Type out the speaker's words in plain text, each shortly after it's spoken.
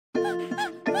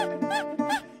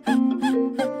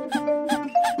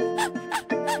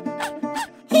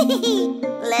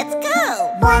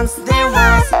Once there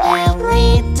was a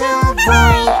little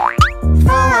boy,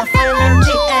 full of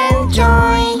energy and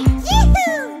joy.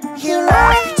 He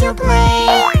loved to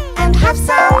play and have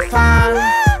some fun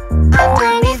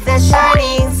underneath the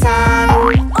shining sun.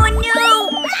 Oh no!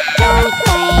 Don't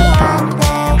play on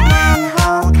the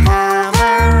manhole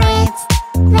cover, it's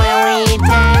very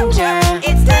dangerous.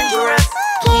 It's dangerous!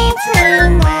 Kids,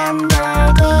 remember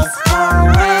this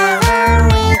forever,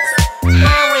 it's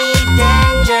very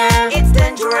dangerous. It's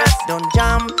dangerous! Don't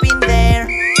jump in there,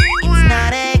 it's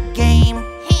not a game.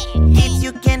 Kids,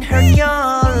 you can hurt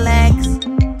your legs.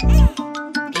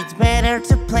 It's better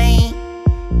to play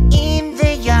in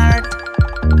the yard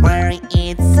where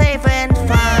it's safe and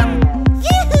fun.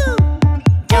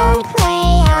 Don't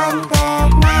play on the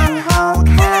manhole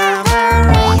cover,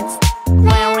 it's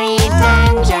very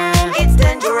dangerous. It's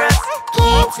dangerous!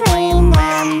 Kids,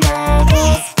 remember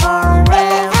this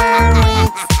forever,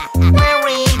 it's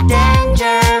very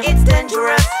dangerous. It's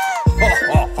dangerous!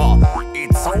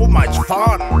 It's so much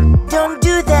fun. Don't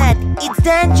do that, it's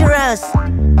dangerous.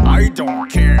 I don't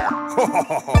care.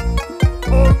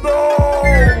 Oh no!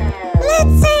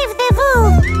 Let's save the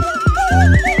wolf.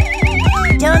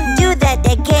 Don't do that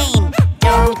again.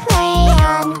 Don't play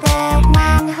on the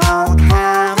manhole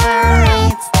cover,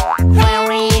 it's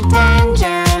very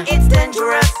dangerous. It's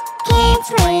dangerous! Kids,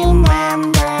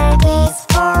 remember this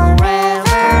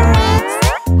forever, it's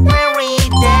very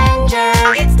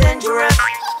dangerous. It's dangerous!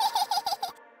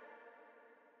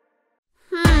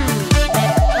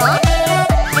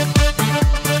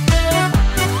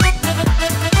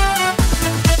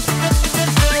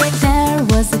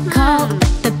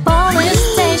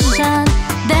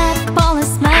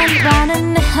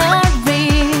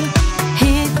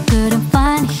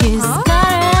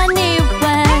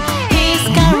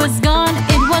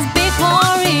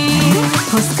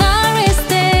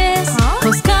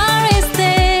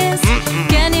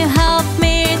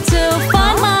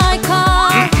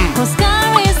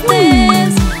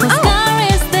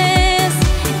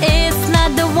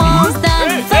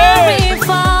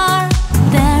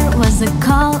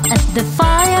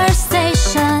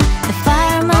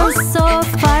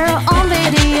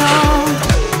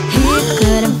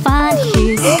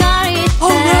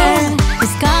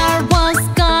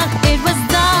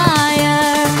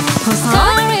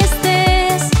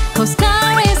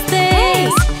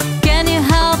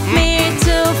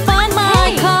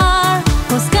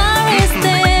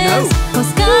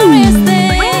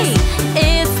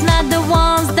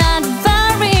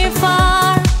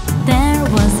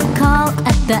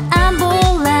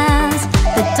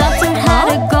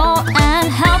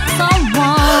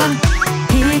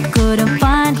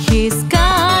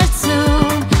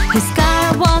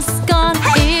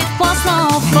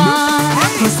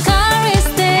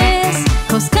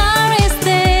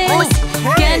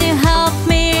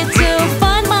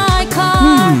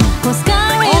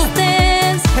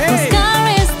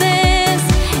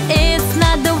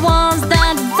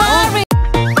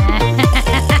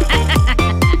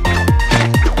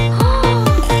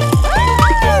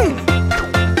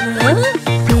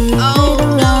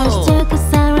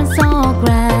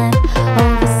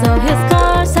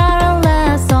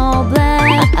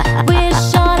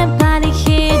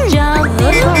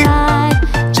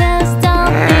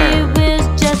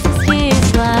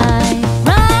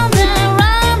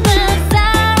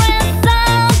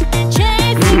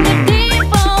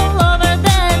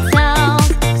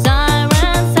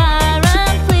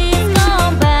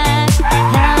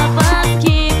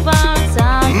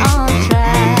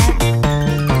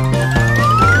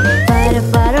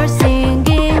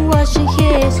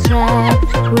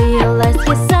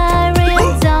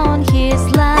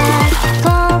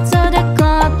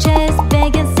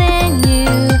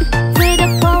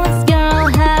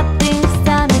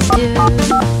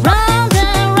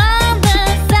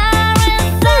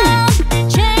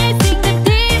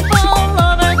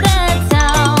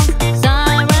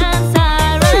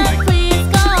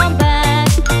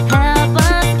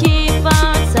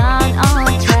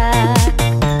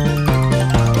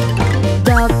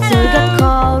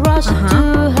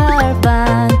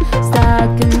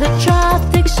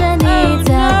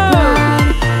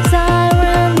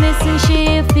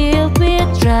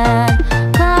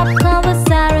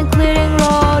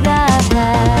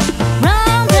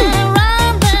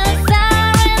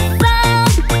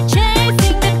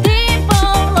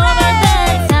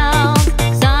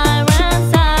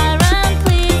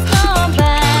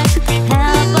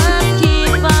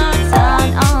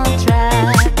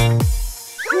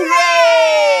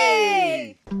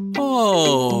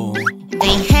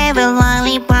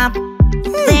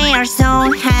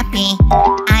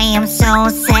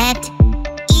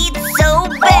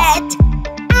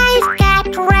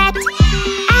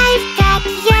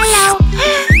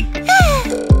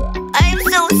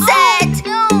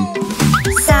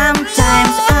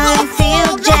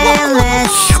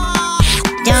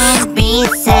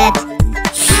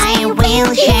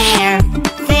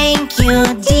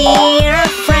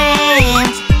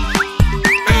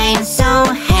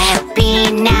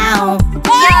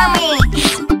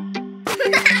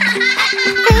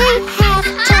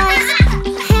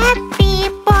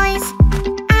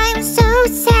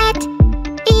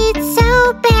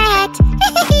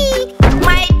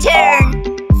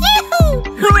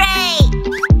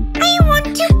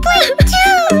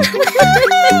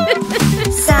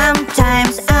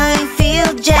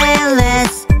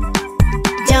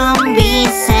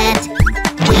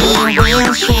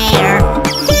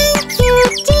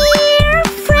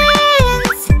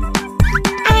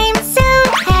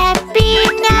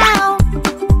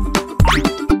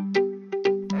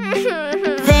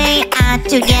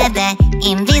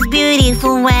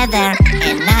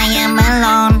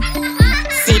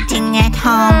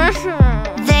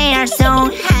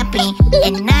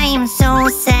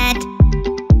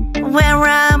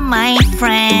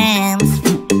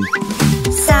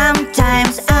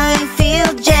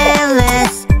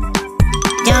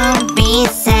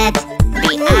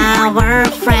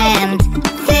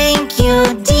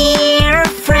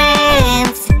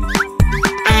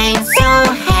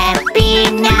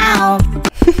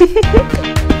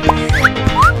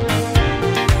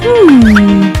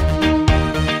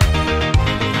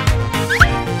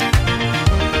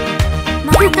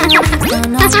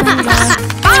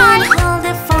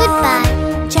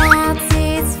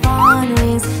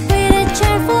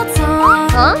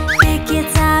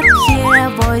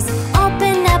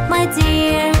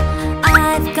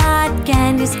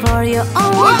 for your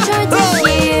own joy to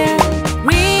hear.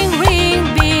 Ring, ring,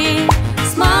 be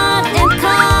smart and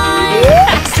kind.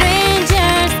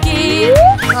 Strangers keep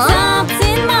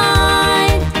something in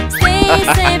mind. Stay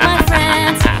safe, my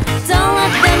friends. Don't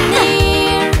let them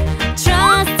near.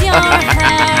 Trust your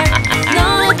heart,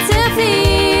 not to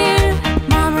fear.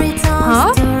 Mom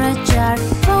returns to a jar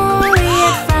for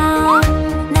it found.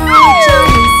 Now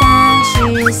Johnny sang, she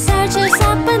searches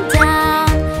up and down.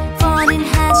 Phone in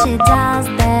hand, she does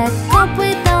that cup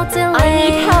without delay. I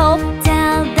need help.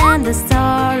 Tell them the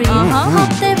story.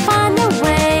 Hope they find a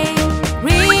way.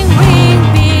 Ring, ring,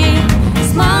 be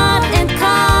smart and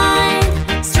kind.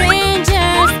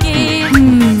 Strangers keep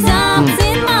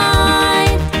something in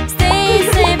mind. Stay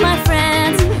safe, my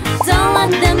friends. Don't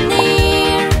let them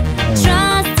near.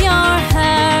 Trust your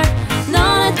heart,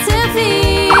 not to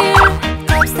fear.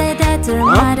 Cops say that they're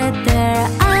mad at their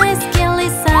eyes, skill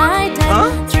sighted.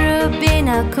 Through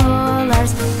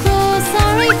binoculars, clues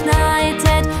are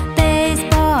ignited. They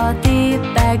spot the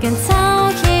bag and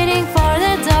sound hitting for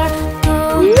the door.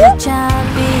 Could the child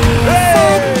be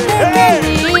inside? They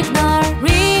can ignore.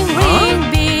 Ring, ring,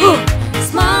 be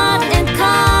smart and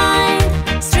kind.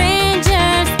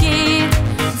 Strangers keep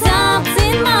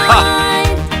something in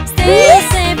mind. Stay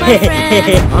safe, my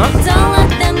friends. Don't let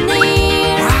them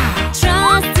near.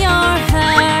 Trust your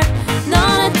heart,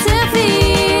 not to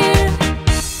fear.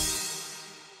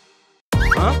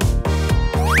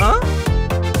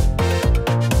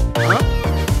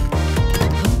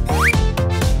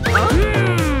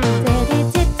 Daddy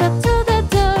tiptoed to the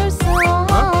door, so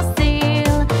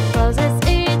still. Closes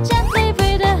it gently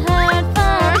with a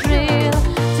heart-felt thrill.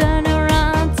 Turn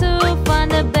around to find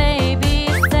the baby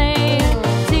there.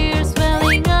 Tears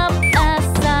welling up as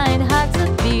side hearts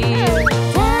appear.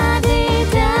 Daddy,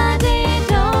 Daddy,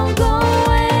 don't go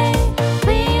away.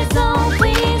 Please don't,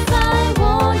 please, I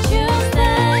want you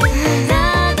stay.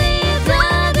 Daddy,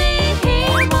 Daddy,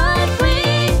 hear my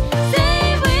plea. Stay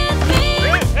with me,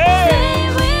 stay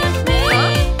with me.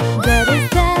 Daddy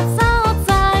steps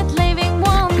outside, leaving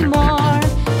one more.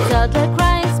 Toddler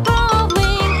cries,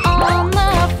 sprawling on the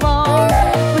floor.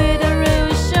 With a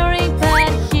reassuring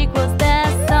pet, he closed their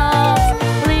sobs,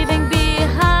 leaving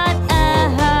behind a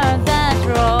heart that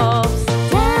throbs.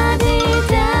 Daddy,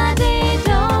 Daddy,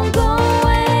 don't go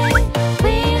away.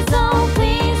 Please don't,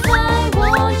 please, I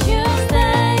want you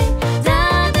stay.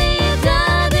 Daddy,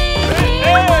 Daddy,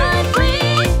 hear my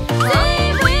plea. Stay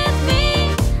with me,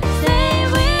 stay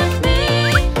with me.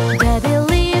 Daddy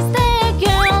leaves the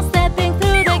girl stepping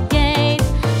through the gate.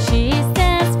 She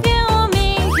stands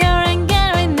fuming, her anger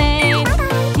remains.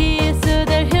 He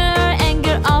soothes her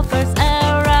anger, offers a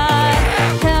ride.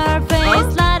 Her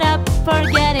face light up,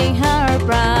 forgetting her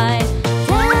pride.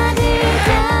 Daddy,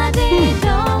 Daddy,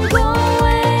 don't go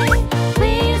away.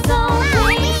 Please don't,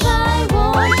 please, I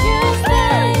want you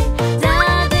stay.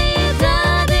 Daddy,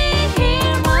 Daddy,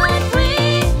 hear my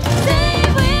plea. Stay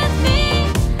with me,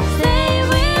 stay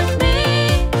with me.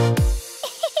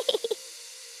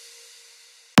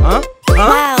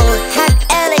 Wow, hot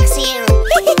elixir.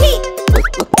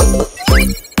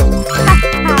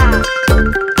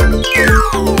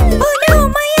 Oh no,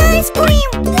 my ice cream.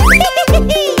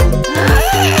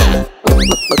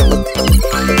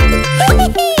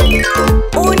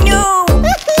 Oh no,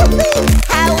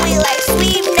 how will I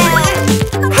sleep now?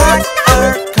 Hot or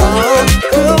cold,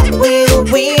 who will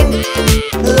win?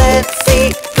 Let's see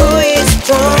who is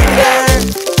stronger.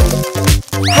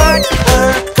 Hot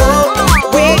or cold,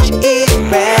 which is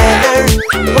better?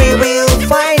 We will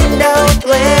find out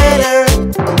later.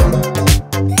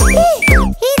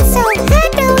 It's so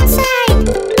hot outside.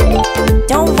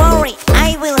 Don't worry,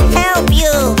 I will help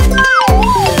you.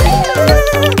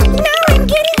 Now I'm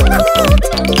getting cold.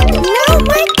 Now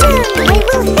my turn. I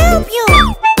will help you.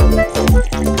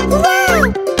 Wow,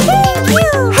 thank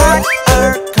you. Hot or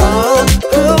cold,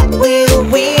 who will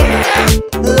win?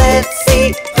 Let's see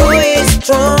who is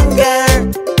stronger.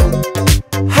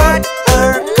 Hot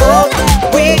or cold,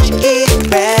 which is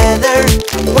better?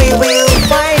 We will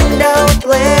find out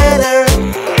later.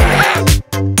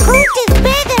 Cold is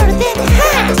better than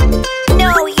hot.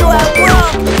 No, you are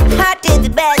wrong. Hot is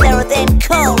better than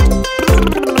cold.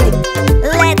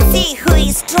 Let's see who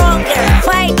is stronger.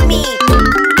 Fight me.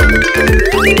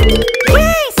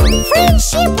 Guys,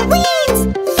 friendship wins.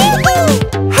 Yoo-hoo!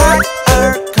 Hot or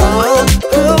cold,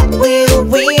 who will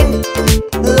win?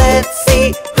 Let's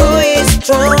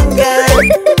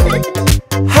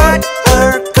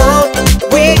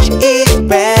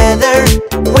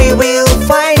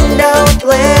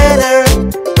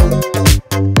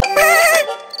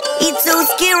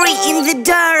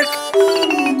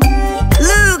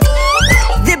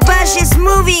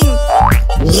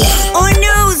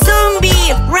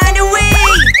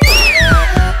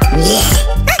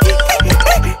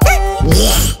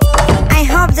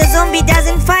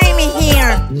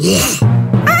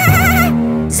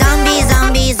Zombie,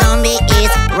 zombie, zombie is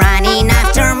running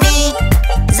after me.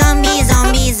 Zombie,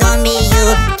 zombie, zombie,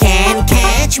 you can't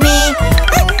catch me.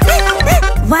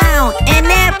 Wow, an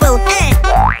apple!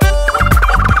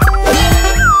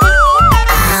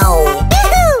 Ow!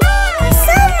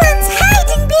 Someone's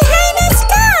hiding behind a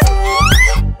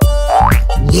stone!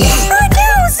 Oh no,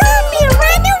 zombie,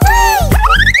 run away!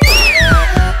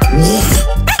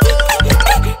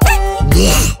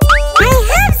 I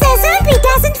hope the zombie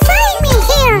doesn't find me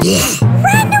here!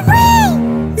 Run away!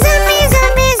 Zombie,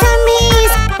 zombie,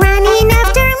 zombies running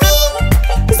after me.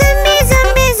 Zombie,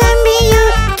 zombie, zombie, you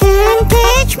can't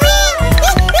catch me.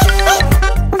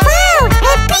 Wow,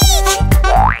 a peach!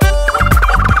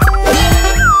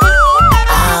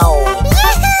 Ow!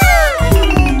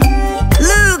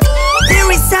 Look, there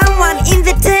is someone in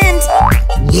the tent.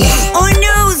 Oh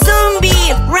no,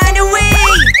 zombie, run away!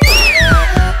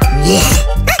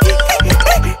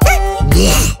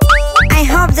 I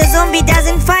hope the zombie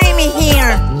doesn't find me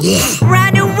here.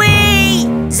 Run away!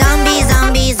 Zombie,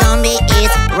 zombie, zombie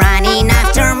is running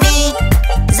after me.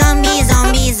 Zombie,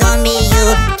 zombie, zombie,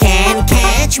 you can't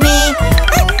catch me.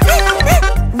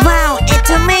 Wow, a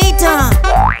tomato!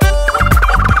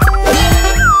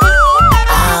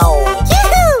 Ow!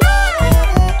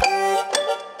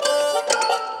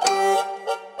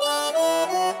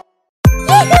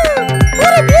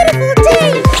 What a beautiful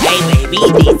day! Hey baby,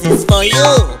 this is for you.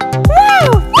 Wow,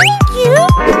 thank you!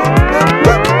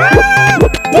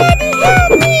 Daddy,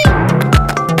 help me!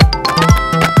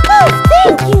 Oh,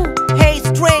 thank you! Hey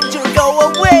stranger, go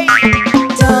away.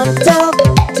 Don't talk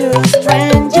to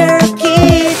stranger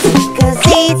kids, 'cause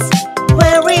it's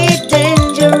very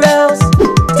dangerous.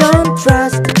 Don't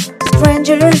trust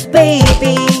strangers,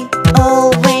 baby.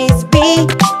 Always be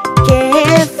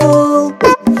careful.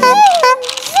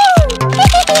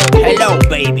 Hello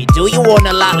baby, do you want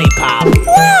a lollipop?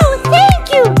 Wow,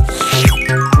 thank you!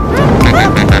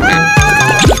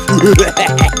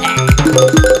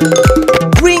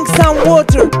 Drink some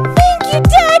water. Thank you,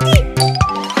 Daddy!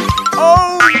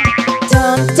 Oh,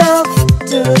 Don't talk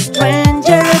to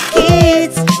stranger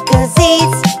kids, 'cause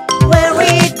it's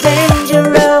very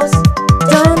dangerous.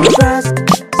 Don't trust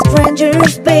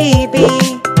strangers, baby.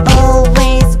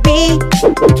 Always be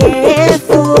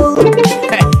careful.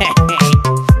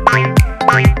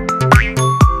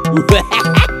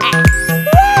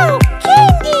 Wow,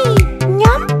 candy!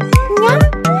 Yum, yum,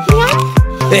 yum.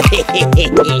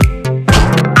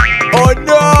 Oh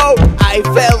no! I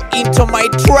fell into my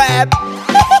trap!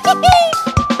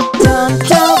 Don't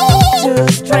talk to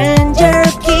stranger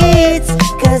kids,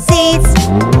 'cause it's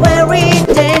very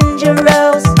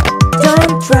dangerous.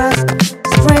 Don't trust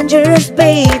strangers,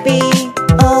 baby.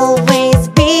 Always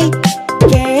be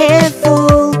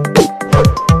careful.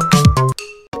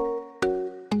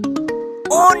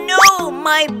 Oh no,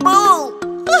 my ball!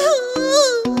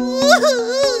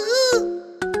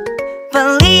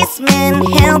 Policeman,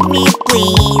 help me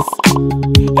please.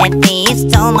 A thief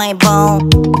stole my ball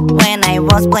when I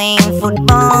was playing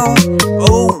football.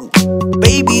 oh,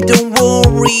 baby, don't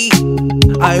worry.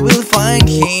 I will find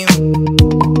him.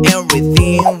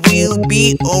 Everything will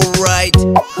be alright.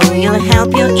 Who will help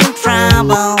you in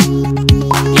trouble?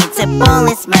 It's a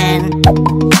policeman.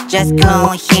 Just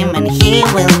call him and he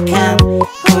will come.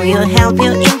 Who will help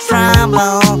you in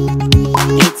trouble?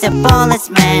 It's a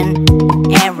policeman.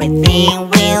 Everything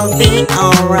will be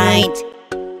alright.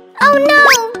 Oh no,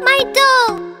 my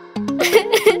doll!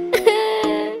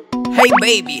 Hey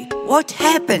baby, what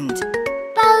happened?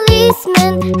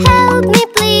 Policeman, help me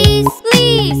please,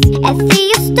 please. A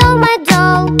thief stole my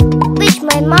doll, which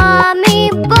my mommy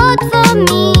bought for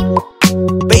me.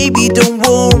 Baby, don't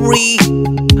worry.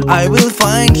 I will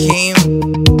find him.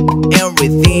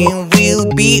 Everything will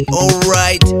be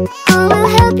alright. Who will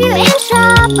help you in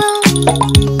trouble?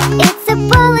 It's a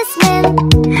policeman.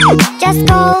 Just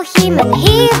call him and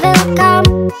he will come.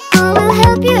 Who will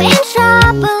help you in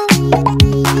trouble?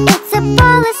 It's a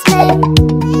policeman.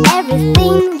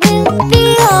 Everything will be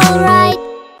alright.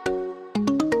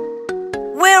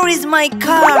 Where is my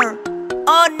car?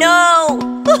 Oh no!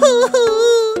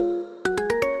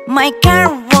 My car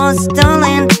was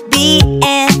stolen, be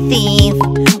a thief.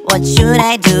 What should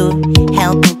I do?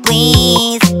 Help me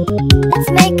please. Let's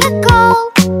make a call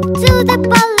to the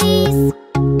police.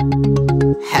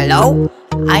 Hello?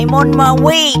 I'm on my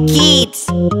way, kids.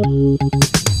 Who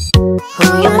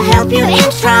will help you in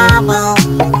trouble?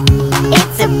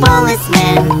 It's a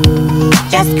policeman.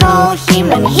 Just call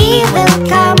him and he will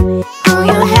come. Who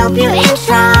will help you in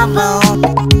trouble?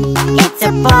 It's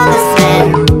a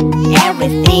policeman.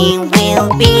 Everything will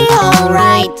be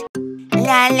alright.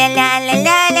 La la la la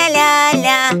la la la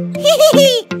la. Oh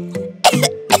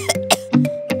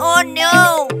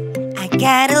no! I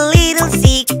got a little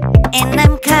sick and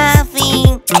I'm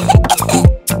coughing.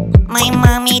 My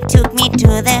mommy took me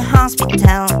to the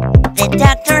hospital. The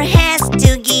doctor has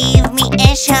to give me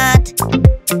a shot.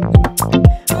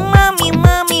 Mommy,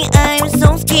 I'm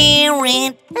so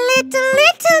scared.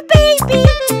 Little baby,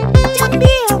 don't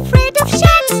be afraid of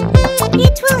shots.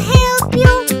 It will help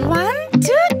you. 1, 2,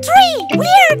 3,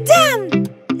 we're done.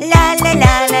 La la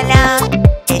la la la.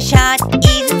 The shot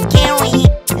isn't scary.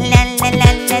 La la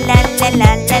la la la la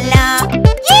la la la.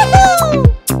 Yoo-hoo!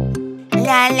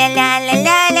 La la la la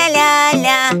la la la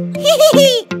la.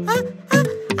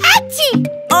 Achoo!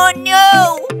 Oh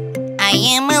no! I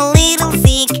am a little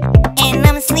sick and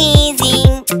I'm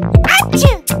sneezing.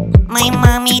 Achoo! My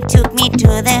mommy took me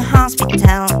to the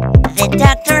hospital. The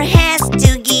doctor has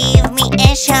to give me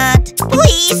a shot.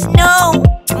 Please no!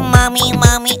 Mommy,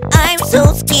 I'm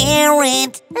so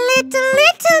scared.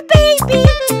 Little baby,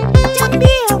 don't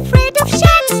be afraid of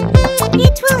shots.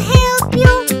 It will help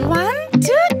you. 1, 2,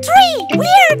 3,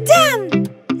 we're done.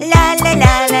 La la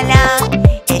la la la.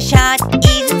 A shot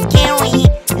isn't scary.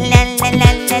 La la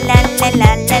la la la la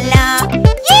la la la.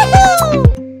 Yoo-hoo!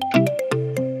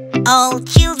 All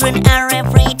children are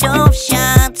afraid of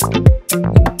shots,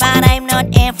 but I'm not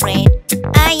afraid.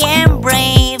 I am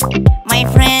brave. My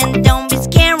friend, don't be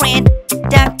scared.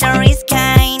 Doctor is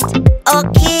kind.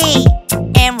 Okay,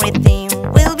 everything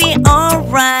will be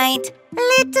alright.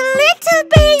 Little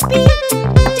baby,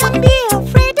 don't be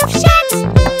afraid of shots.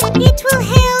 It will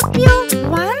help you.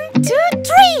 1, 2,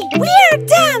 3, we're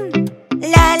done.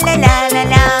 La la la la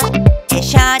la. A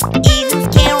shot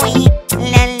isn't scary.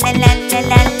 La la la la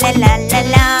la la la la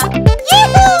la.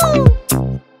 Yoo-hoo!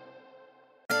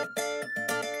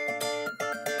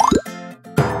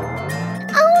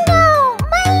 Oh no,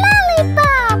 my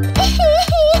lollipop!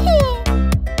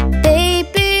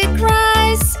 Baby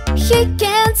cries, he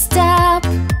can't stop.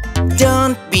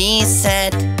 Don't be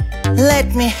sad.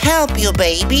 Let me help you,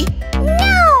 baby.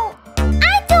 No,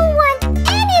 I don't want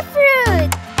any fruit.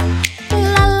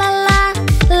 La la la,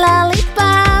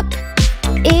 lollipop.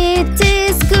 It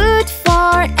is good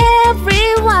for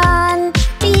everyone.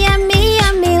 Yummy,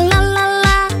 yummy, la la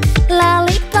la,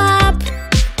 lollipop.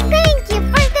 Thank you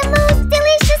for the most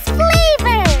delicious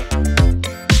flavor.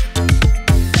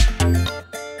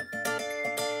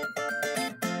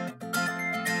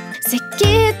 The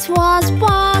kid was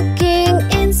walking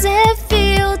in the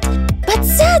field, but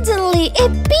suddenly a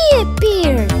bee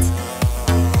appeared.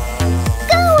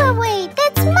 Go away,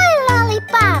 that's my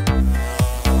lollipop.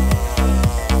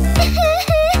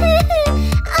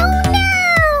 Oh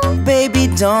no! Baby,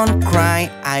 don't cry.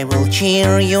 I will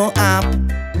cheer you up.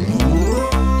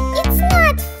 It's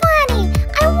not funny.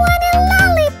 I want a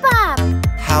lollipop.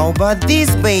 How about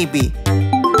this, baby?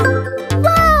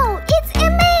 Wow, it's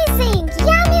amazing!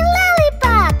 Yummy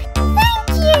lollipop! Thank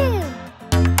you!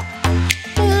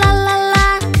 La la la,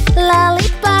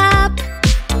 lollipop.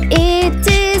 It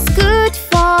is good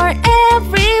for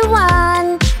everyone.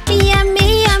 Yummy,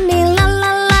 yummy, la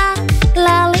la la,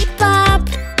 lollipop.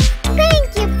 Thank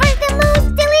you for the most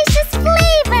delicious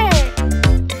flavor.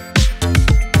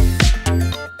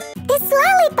 This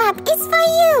lollipop is for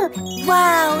you.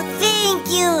 Wow, thank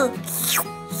you.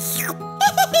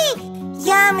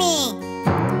 Yummy!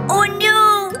 Oh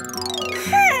no!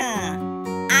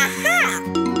 Aha!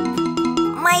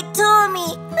 My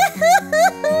tummy!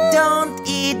 Don't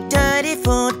eat dirty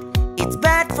food. It's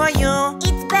bad for you.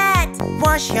 It's bad!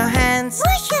 Wash your hands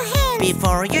Wash your hands!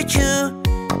 before you chew.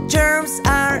 Germs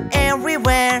are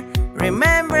everywhere.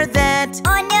 Remember that.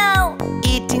 Oh no!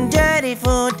 Eating dirty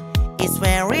food is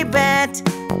very bad.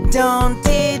 Don't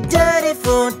eat dirty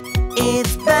food.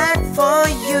 It's bad for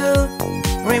you.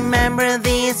 Remember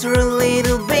this rule,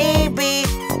 little baby.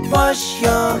 Wash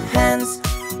your hands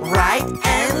right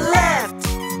and left.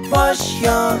 Wash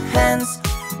your hands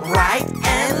right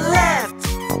and left.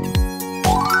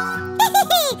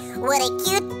 What a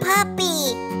cute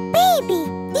puppy! Baby,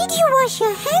 did you wash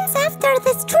your hands after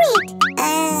the street?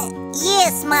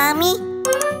 Yes, Mommy.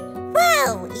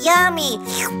 Wow, yummy!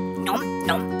 Nom,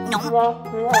 nom, nom.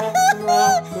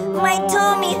 My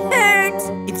tummy hurts!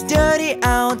 It's dirty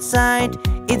outside.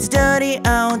 It's dirty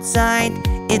outside.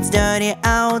 It's dirty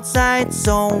outside.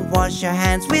 So wash your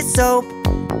hands with soap.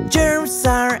 Germs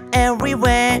are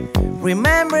everywhere.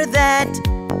 Remember that.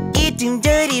 Eating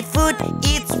dirty food,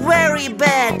 it's very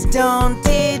bad. Don't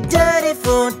eat dirty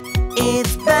food.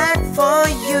 It's bad for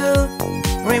you.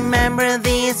 Remember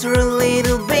this rule,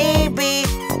 little baby.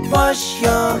 Wash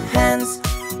your hands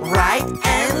right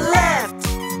and left.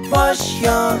 Wash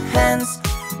your hands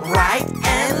right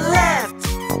and left.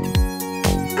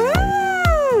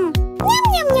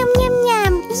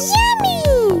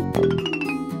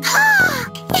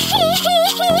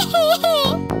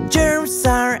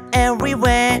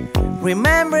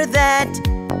 Remember that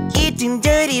eating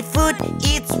dirty food,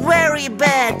 it's very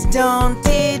bad. Don't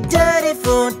eat dirty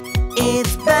food,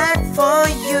 it's bad for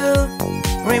you.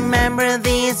 Remember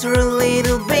this rule,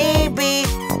 little baby.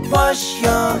 Wash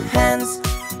your hands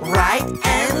right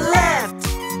and left.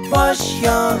 Wash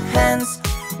your hands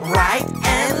right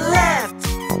and left.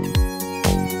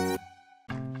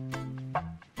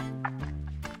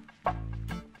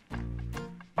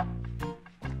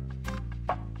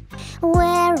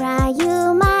 Where are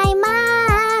you, my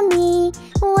mommy?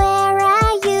 Where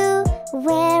are you?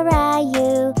 Where are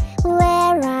you?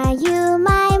 Where are you,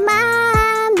 my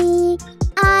mommy?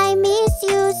 I miss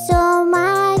you so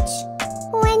much.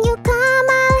 When you come,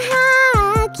 I'll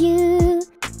hug you,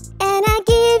 and I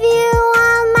give you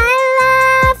all my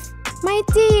love. My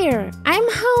dear, I'm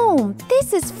home.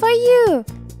 This is for you.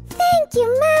 Thank you,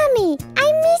 mommy.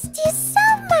 I missed you so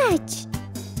much.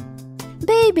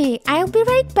 Baby, I'll be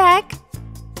right back.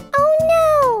 Oh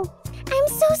no! I'm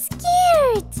so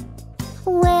scared!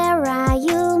 Where are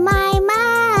you, my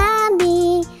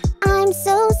mommy? I'm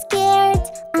so scared,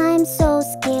 I'm so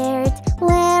scared.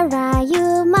 Where are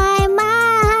you, my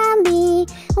mommy?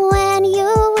 When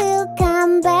you will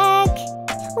come back?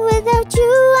 Without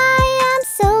you, I am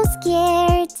so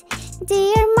scared.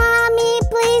 Dear mommy,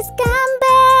 please come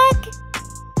back.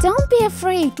 Don't be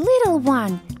afraid, little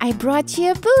one. I brought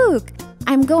you a book.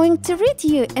 I'm going to read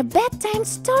you a bedtime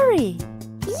story.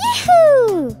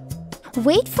 Yahoo!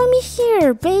 Wait for me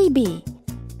here, baby.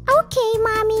 Okay,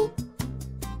 mommy.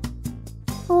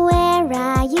 Where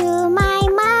are you, my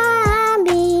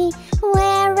mommy?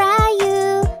 Where are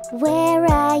you? Where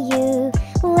are you?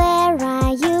 Where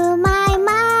are you, my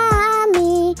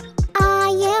mommy? I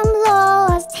am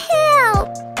lost. Help!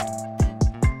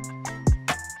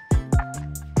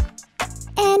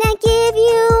 And I give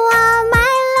you all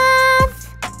my love.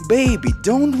 Baby,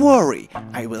 don't worry.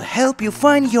 I will help you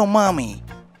find your mommy.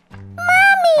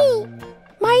 Mommy!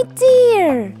 My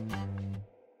dear.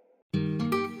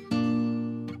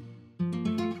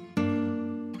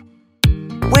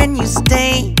 When you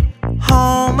stay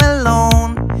home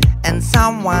alone and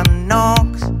someone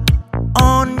knocks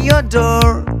on your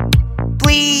door,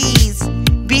 please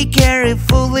be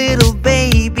careful, little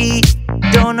baby.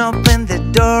 Don't open the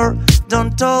door,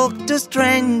 don't talk to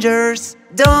strangers.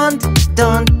 Don't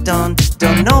open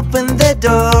the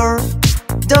door.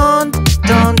 Don't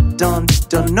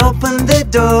open the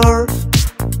door.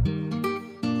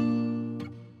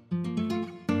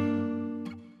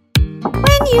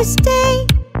 When you stay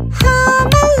home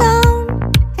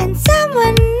alone and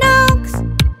someone knocks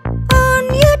on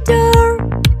your door,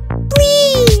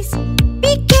 please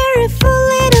be careful,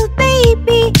 little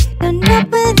baby. Don't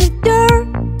open the door.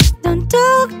 Don't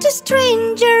talk to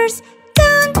strangers.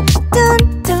 Don't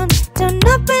open the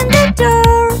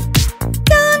door.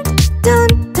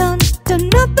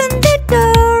 Don't open the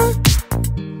door.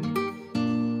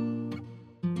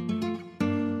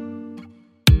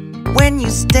 When you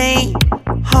stay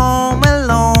home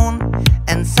alone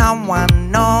and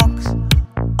someone knocks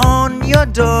on your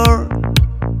door,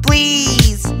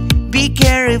 please be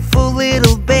careful,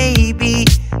 little baby.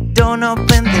 Don't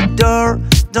open the door.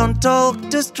 Don't talk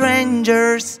to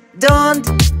strangers. Don't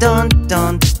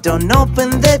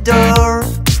open the door.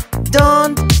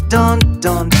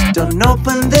 Don't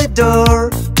open the door.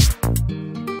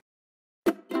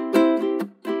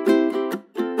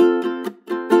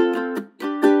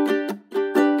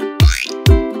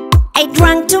 I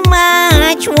drank too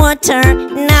much water,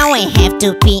 now I have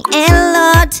to pee a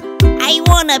lot. I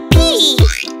wanna pee.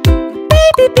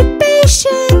 Baby, be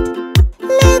patient.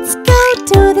 Let's go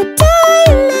to the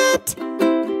toilet.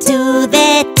 To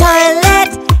the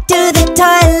toilet, to the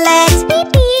toilet.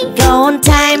 Pee-pee. Go on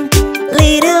time,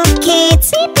 little kids.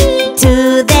 Pee-pee. To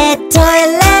the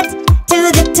toilet, to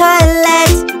the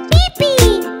toilet.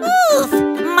 Pee-pee. Oof,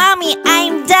 mommy,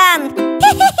 I'm done.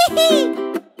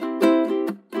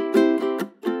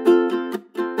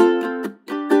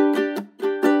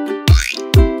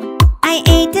 I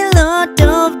ate a lot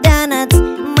of donuts.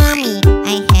 Mommy,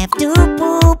 I have to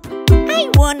poop. I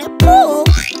wanna poop.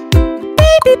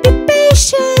 Baby, be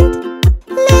patient.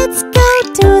 Let's go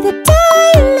to the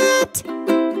toilet.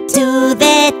 To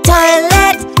the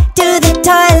toilet, to the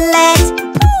toilet.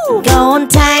 Go on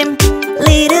time,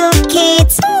 little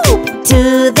kids. To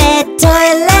the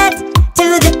toilet, to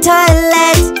the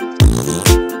toilet.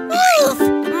 Oof,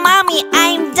 mommy,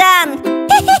 I'm done.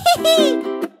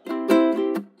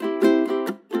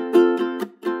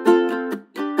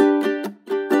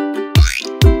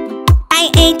 I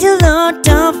ate a lot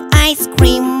of ice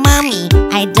cream, mommy.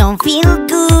 I don't feel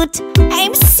good.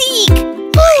 I'm sick.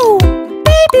 Oh,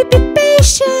 baby, be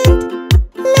patient.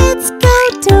 Let's go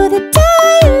to the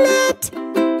toilet.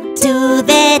 To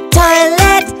the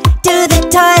toilet, to the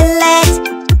toilet.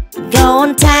 Go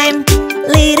on time,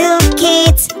 little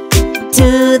kids. To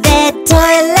the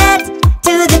toilet,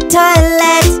 to the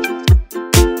toilet.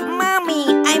 Mommy,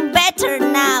 I'm better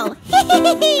now.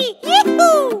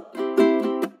 Yahoo!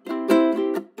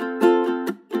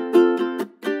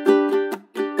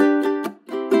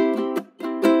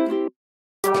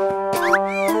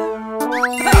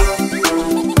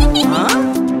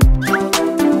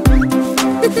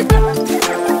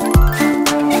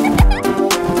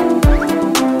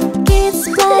 Kids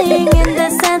playing in the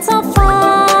sands of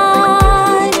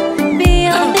fun,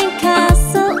 building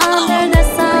castle under the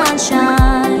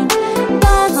sunshine.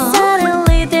 But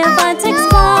suddenly their mind takes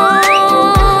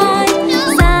flight.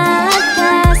 Sad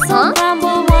castle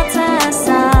crumble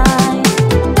waterside.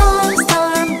 Dark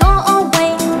storm, go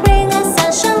away, bring us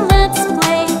sunshine, let's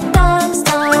play. Dark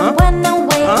storm, went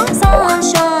away,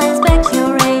 sunshine's back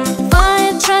your ray.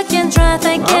 Fire truck and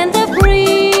traffic in the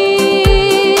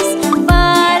breeze.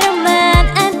 Fireman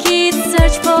and kids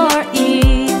search for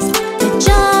ease. The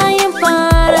giant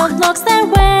bottle blocks their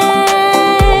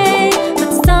way,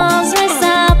 but storms rise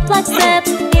up like steps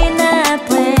in a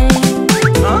play.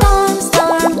 Dark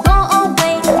storm, go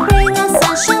away, bring us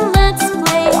sunshine, let's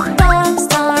play. Dark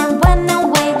storm, went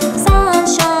away,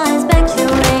 sunshine's back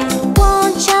your ray.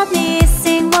 One child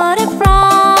missing, what a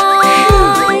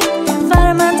fright.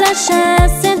 Fireman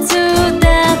dashes into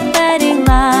the fading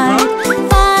light,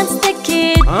 finds the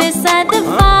kid beside the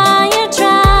fire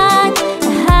truck. A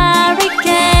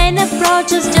hurricane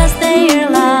approaches just their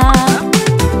luck.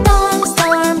 Dark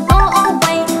storm, go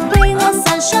away, bring us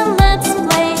sunshine, let's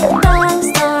play. Dark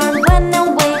storm, went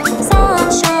away,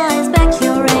 sunshine's back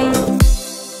your ray.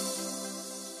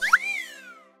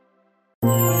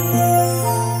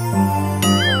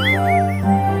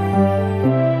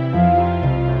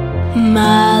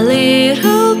 My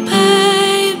little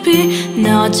baby,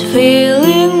 not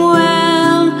feeling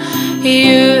well.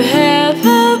 You have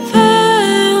a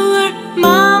power,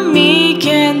 mommy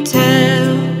can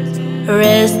tell.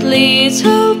 Rest,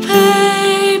 little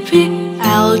baby,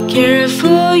 I'll care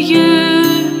for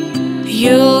you.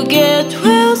 You'll get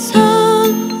well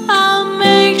soon, I'll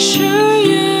make sure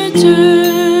you do.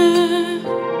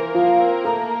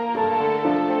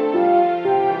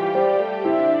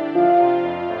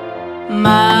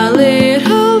 My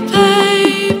little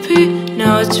baby,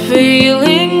 not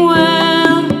feeling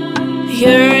well.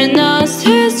 Your nose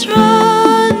is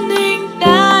running,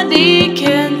 daddy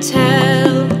can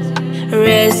tell.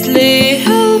 Rest,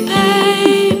 little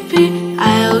baby,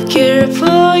 I'll care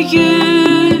for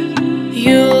you.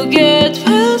 You'll get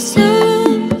well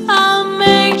soon, I'll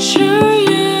make sure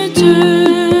you do.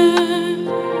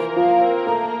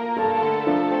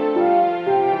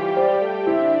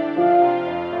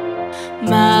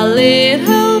 My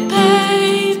little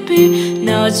baby,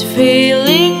 not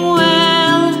feeling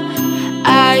well.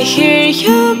 I hear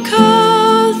you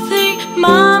coughing,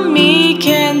 mommy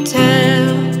can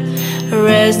tell.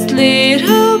 Rest,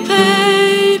 little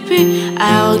baby,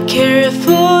 I'll care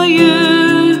for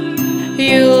you.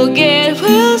 You'll get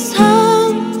well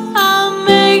soon, I'll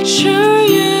make sure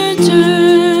you do.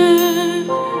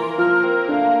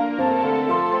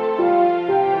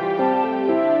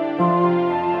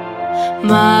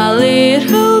 My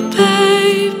little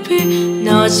baby,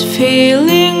 not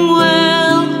feeling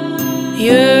well.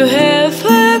 You have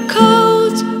a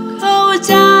cold, oh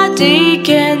daddy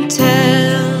can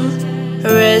tell.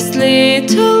 Rest,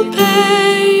 little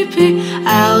baby,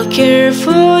 I'll care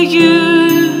for you.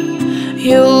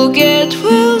 You'll get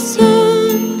well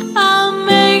soon, I'll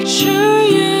make sure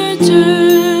you do.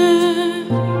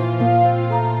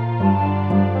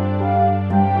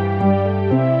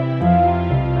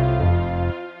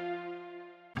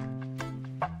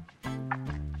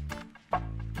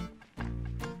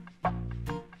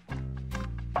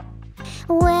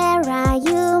 Where are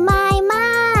you, my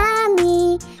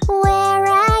mommy? Where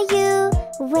are you?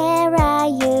 Where are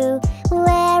you?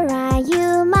 Where are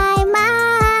you, my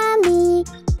mommy?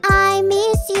 I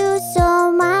miss you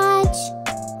so much.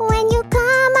 When you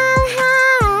come, I'll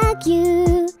hug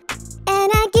you,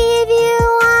 and I give you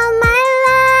all my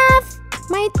love.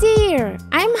 My dear,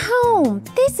 I'm home.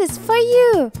 This is for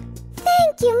you.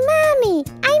 Thank you, mommy.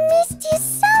 I missed you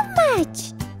so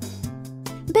much.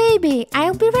 Baby,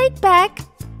 I'll be right back.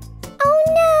 Oh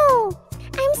no,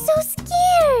 I'm so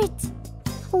scared.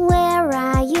 Where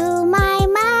are you, my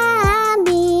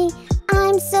mommy?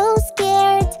 I'm so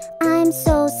scared, I'm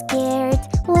so scared.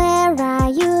 Where are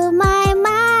you, my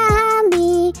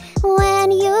mommy?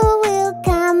 When you will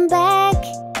come back?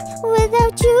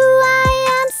 Without you, I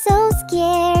am so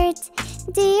scared.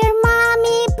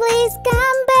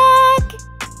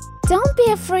 Don't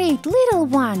be afraid, little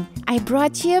one. I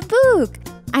brought you a book.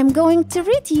 I'm going to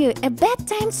read you a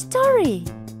bedtime story.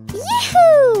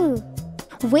 Yahoo!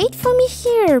 Wait for me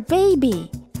here, baby.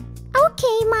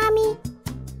 Okay, Mommy.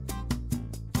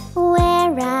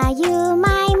 Where are you,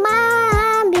 my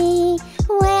mommy?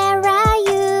 Where are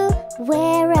you?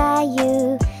 Where are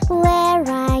you? Where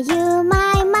are you,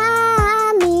 my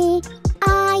mommy?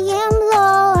 I am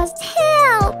lost.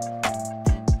 Help!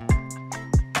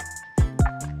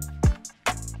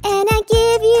 And I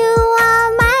give you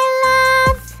all my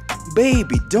love.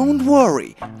 Baby, don't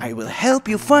worry. I will help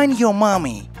you find your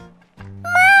mommy.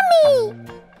 Mommy!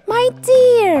 My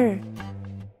dear.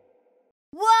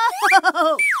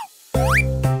 Whoa!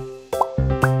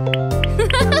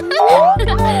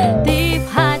 Deep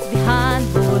hides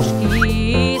behind bush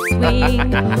kids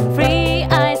swing. Free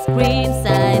ice creams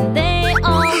and they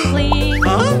all cling.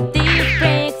 Deep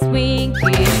breaks swing,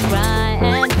 kids cry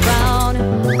and frown.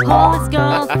 Police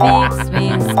girl fix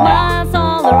swing, smiles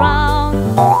all around.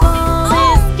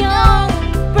 Police girl,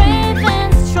 brave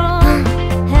and strong,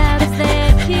 helps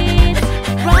their kids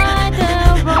right the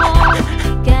wrong.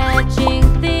 Catching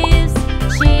thieves,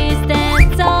 she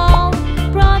stands tall,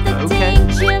 protecting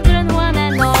children one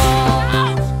and all.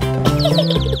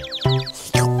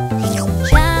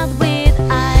 Child with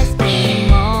ice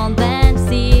cream on bench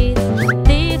seats,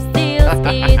 thief steals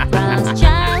it, runs,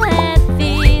 child head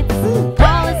feet.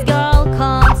 Police girl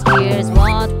comes, hears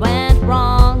what went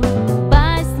wrong,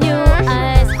 buys new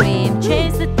ice cream,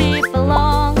 chase the thief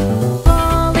along.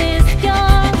 Police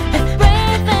girl,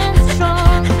 brave and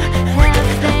strong,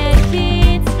 helps their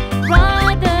kids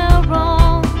right the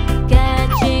wrong.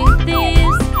 Catching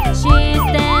thieves, she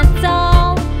stands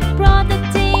tall,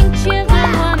 protecting children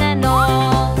one and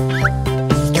all.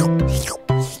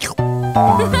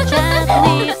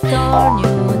 Gently store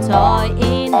new toy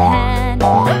in hand,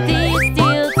 thief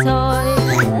steal toy,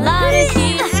 like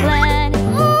his plan.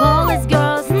 Police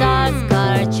girl starts,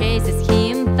 car chases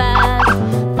him fast,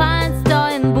 finds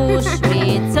toy in bush,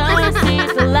 returns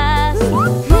it last.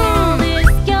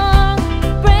 Police girl,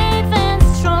 brave and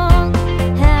strong,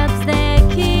 helps their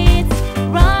kids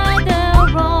right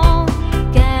the wrong.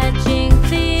 Catching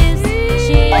thieves,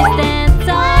 she stands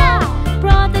tall,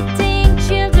 protecting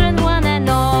children one and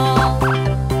all.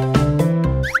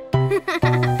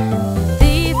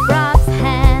 Thief rubs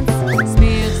hands,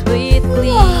 smears with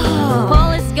glee.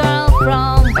 Police girl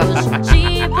from bush, she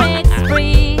breaks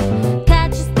free.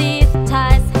 Catches thief,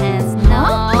 ties hands,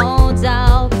 no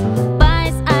doubt.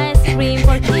 Buys ice cream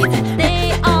for kids,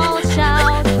 they all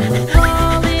shout.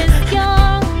 Police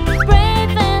girl,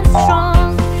 brave and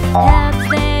strong, helps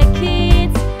their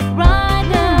kids right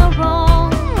the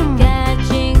wrong.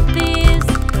 Catching thieves,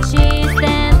 she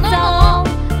stands tall,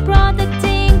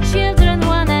 protecting children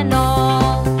one and all.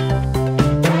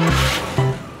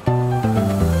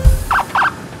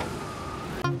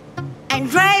 I'm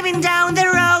driving down the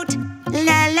road.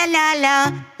 La la la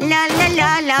la, la la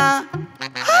la la.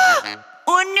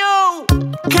 Oh no!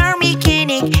 Car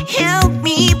mechanic, help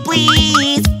me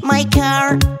please. My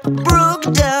car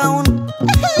broke down.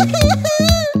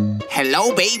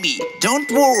 Hello, baby. Don't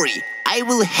worry. I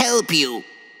will help you.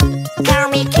 Car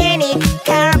mechanic,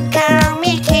 car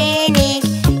mechanic.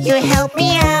 You help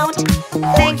me out.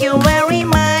 Thank you very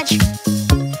much.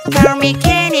 Car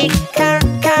mechanic, car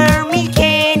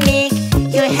mechanic.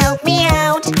 You help me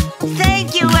out.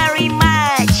 Thank you very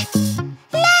much.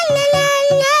 La la la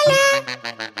la la.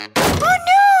 Oh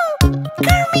no!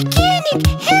 Car mechanic,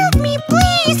 help me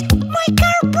please. My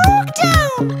car broke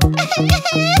down.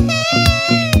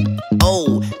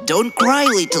 Oh, don't cry,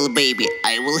 little baby.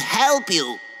 I will help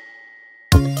you.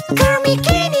 Car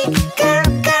mechanic, car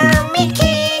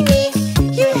mechanic.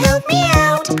 You help me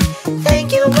out.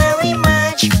 Thank you very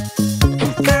much.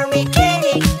 Car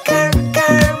mechanic, car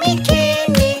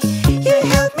mechanic. You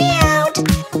help me out.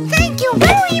 Thank you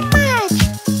very much.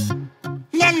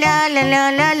 La la la la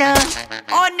la la.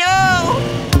 Oh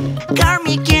no! Car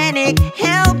mechanic,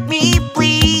 help me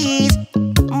please.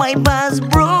 My bus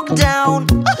broke down.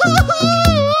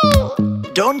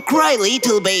 Don't cry,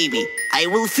 little baby. I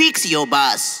will fix your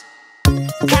bus.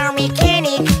 Car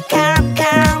mechanic, car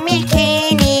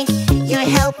mechanic. You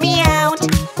help me out.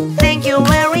 Thank you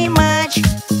very much.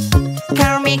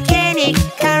 Car mechanic,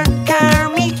 car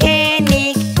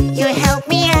mechanic. You help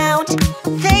me out.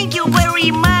 Thank you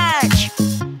very much.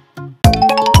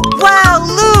 Wow,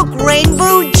 look,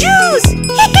 rainbow juice.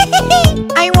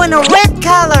 I want a red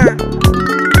color.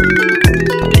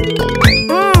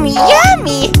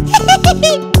 Yummy.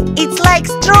 It's like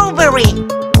strawberry.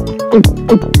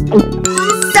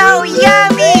 So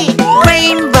yummy.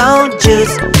 Rainbow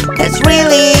juice, that's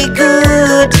really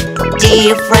good.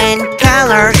 different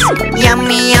colors.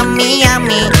 Yummy, yummy,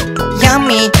 yummy.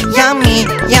 Yummy, yummy,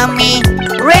 yummy.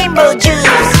 Rainbow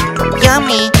juice.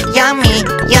 Yummy, yummy,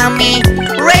 yummy.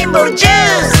 Rainbow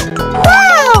juice.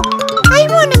 Wow! I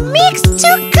want to mix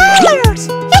two colors.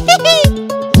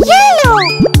 Yellow,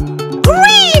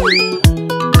 green.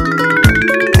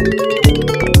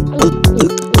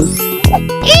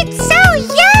 It's so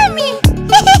yummy.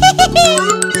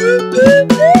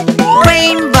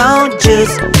 Rainbow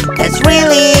juice, that's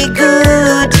really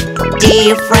good.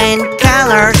 Different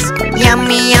colors.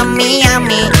 Yummy, yummy,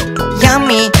 yummy.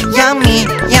 Yummy, yummy,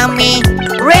 yummy.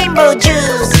 Rainbow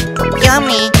juice.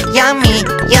 Yummy, yummy,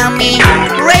 yummy.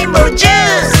 Rainbow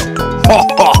juice.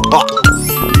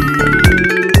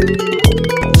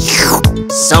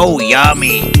 So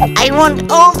yummy. I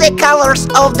want all the colors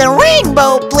of the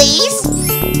rainbow, please.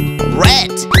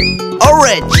 Red,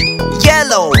 orange,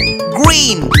 yellow,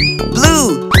 green,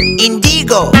 blue,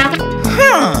 indigo.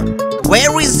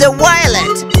 Where is the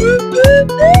violet?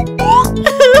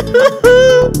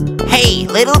 Hey,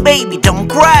 little baby, don't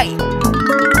cry.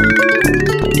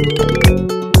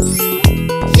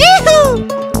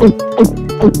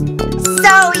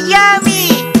 So yummy!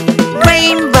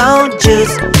 Rainbow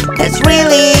juice, that's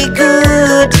really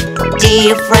good.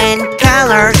 Different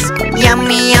colors.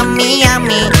 Yummy, yummy,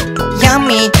 yummy.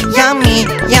 Yummy, yummy,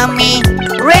 yummy.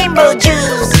 Rainbow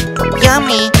juice.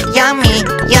 Yummy, yummy,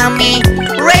 yummy.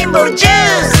 Rainbow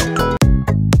juice.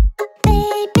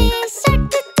 Baby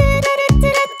shark,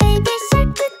 baby shark,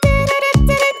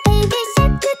 baby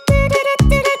shark,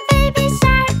 baby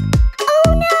shark. Oh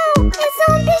no, a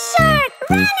zombie shark!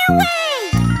 Run away!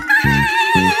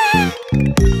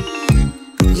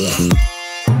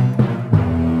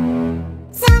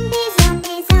 Zombie,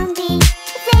 zombie, zombie,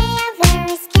 they are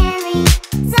very scary.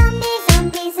 Zombie,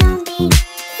 zombie, zombie,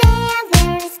 they are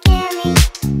very scary.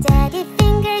 Daddy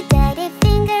finger,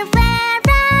 where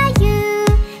are you?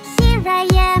 Here I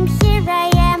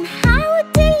am, how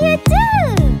do you do?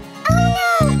 Oh no,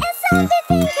 a zombie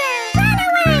finger, run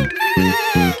away!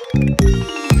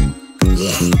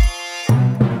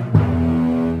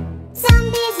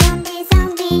 Zombie, zombie,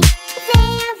 zombie, they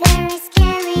are very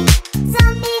scary.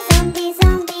 Zombie, zombie,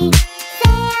 zombie,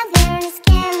 they are very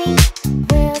scary.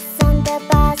 Wheels on the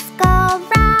bus go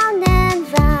round and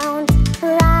round,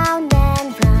 round and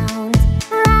round,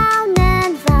 round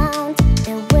and round.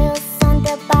 The wheels on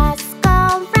the bus go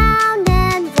round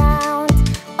and round,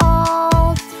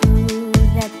 all through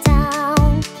the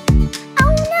town.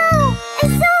 Oh no, a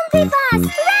zombie bus,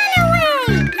 run away!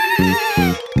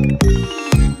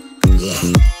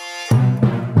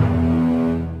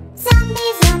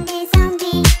 Zombie, zombie,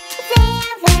 zombie, they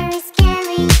are very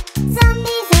scary.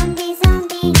 Zombie, zombie,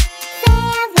 zombie, they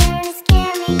are very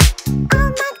scary.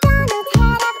 Old MacDonald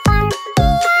had a farm,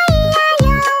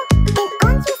 E-I-E-I-O. And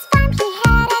on his farm he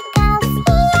had a cow,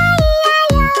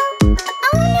 E-I-E-I-O.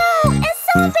 Oh no, a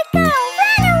zombie cow,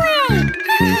 run away!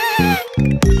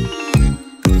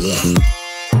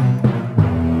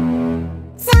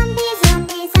 Zombie,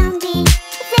 zombie, zombie,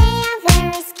 they are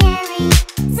very scary.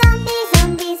 Zombie,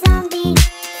 zombie, zombie,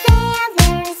 they are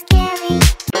very scary.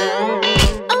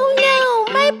 Oh no,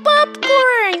 my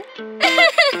popcorn!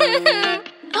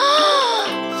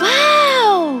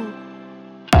 Wow!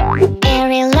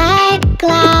 Airy like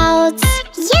clouds,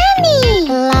 yummy!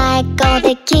 Like all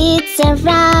the kids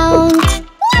around.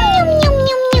 Yum, yum, yum,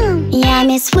 yum, yum.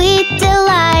 Yummy sweet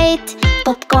delight.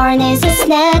 Popcorn is a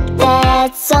snack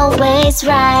that's always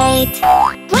right.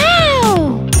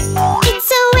 Wow! It's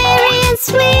so airy and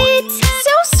sweet.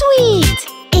 So sweet.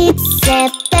 It's the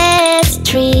best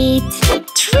treat.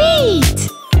 Treat.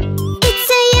 It's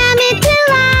a yummy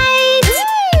delight.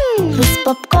 With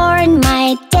popcorn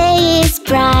my day is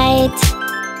bright.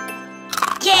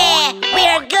 Yeah, we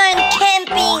are going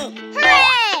camping.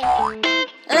 Hooray!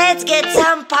 Let's get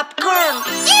some popcorn.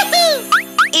 Yahoo!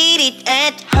 Eat it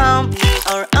at home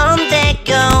or on the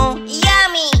go.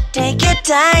 Yummy. Take your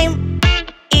time,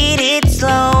 eat it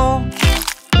slow.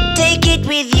 Take it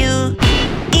with you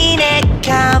in a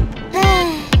cup.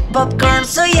 Popcorn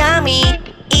so yummy,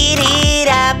 eat it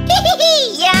up.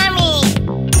 Yummy.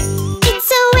 It's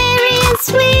so airy and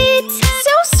sweet.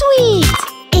 So sweet.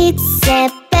 It's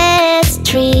the best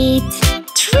treat.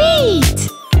 Treat.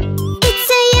 It's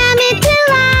a yummy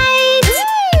delight.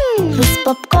 With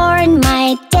popcorn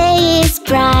my day is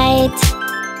bright.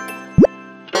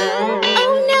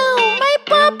 Oh no, my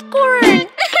popcorn!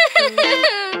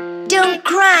 Don't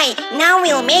cry. Now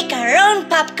we'll make our own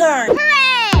popcorn.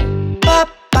 Hooray! Pop,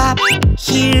 pop,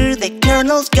 here the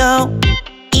kernels go.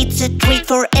 It's a treat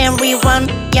for everyone,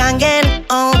 young and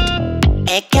old.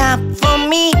 A cup for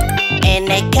me and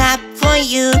a cup for for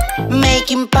you.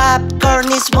 Making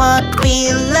popcorn is what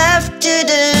we love to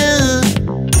do.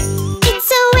 It's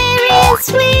so very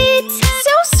sweet.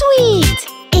 So sweet.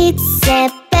 It's the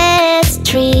best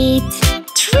treat.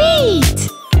 Treat.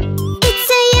 It's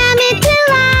a yummy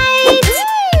delight.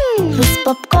 With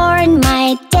popcorn,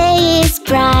 my day is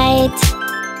bright.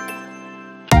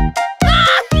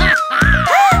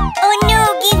 Oh no,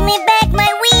 give me back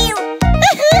my wheel.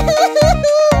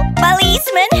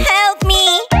 Policeman, help me.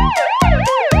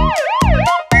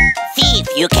 Thief,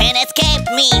 you can't escape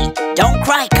me. Don't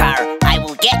cry, car, I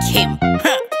will get him.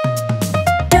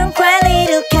 Don't cry,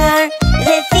 little car.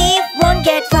 The thief won't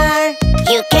get far.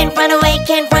 You can't run away,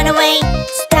 can't run away.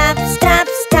 Stop, stop,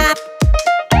 stop.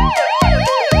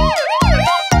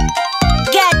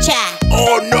 Gotcha!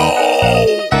 Oh no!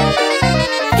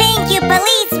 Thank you,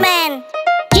 policeman.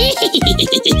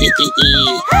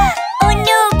 Oh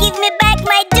no, give me back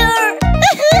my door.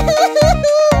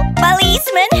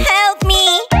 Policeman, help me.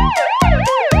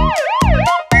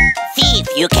 Thief,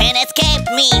 you can't escape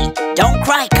me. Don't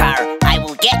cry, car, I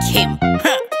will get him.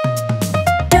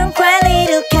 Don't cry,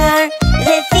 little car.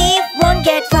 The thief won't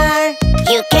get far.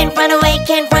 You can't run away,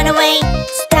 can't run away.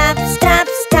 Stop, stop,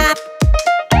 stop.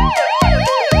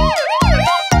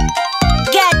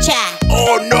 Gotcha!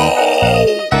 Oh no!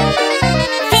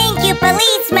 Thank you,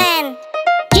 policeman.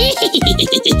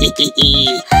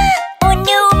 Oh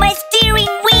no, my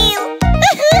steering wheel.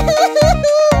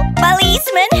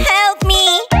 Policeman, help me.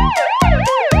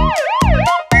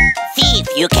 Thief,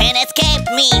 you can't escape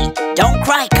me. Don't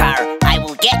cry, car, I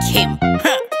will get him.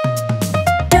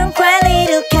 Don't cry,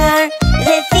 little car.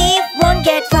 The thief won't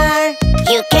get far.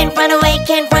 You can't run away,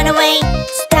 can't run away.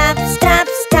 Stop, stop,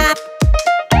 stop.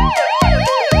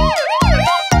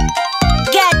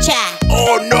 Gotcha!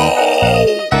 Oh no!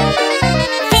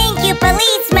 Thank you,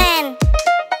 policeman.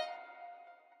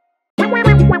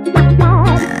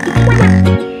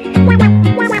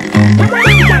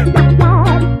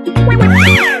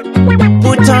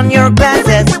 Put on your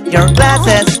glasses, your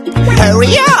glasses.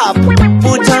 Hurry up!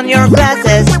 Put on your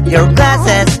glasses, your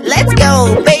glasses. Let's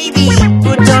go, baby!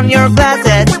 Put on your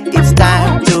glasses. It's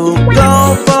time to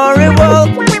go for a walk.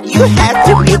 You have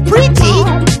to be pretty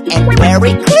and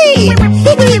very clean.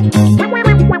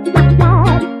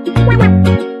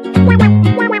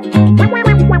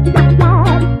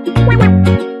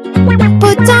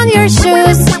 Put on your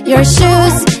shoes, your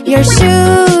shoes, your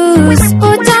shoes.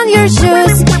 Put on your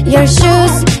shoes, your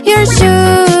shoes, your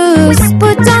shoes.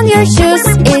 Put on your shoes,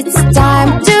 it's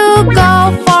time to go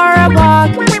for a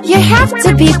walk. You have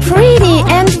to be pretty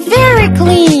and very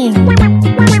clean.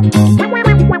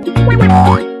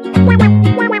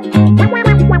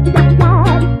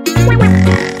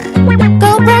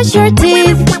 Go brush your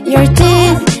teeth, your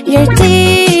teeth, your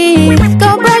teeth.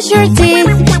 Go brush your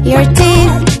teeth, your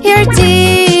teeth, your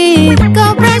teeth.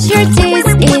 Go brush your teeth,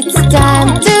 it's time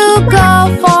to go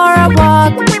for a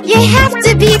walk. You have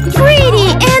to be pretty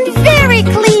and very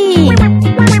clean.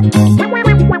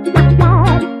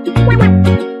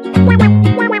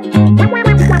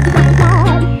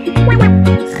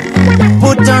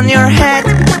 Put on your hat,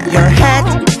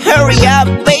 hurry up,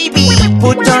 baby.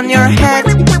 Put on your hat,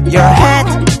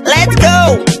 let's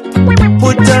go.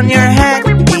 Put on your hat,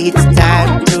 it's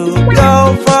time to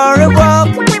go for a walk.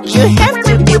 You have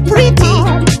to be pretty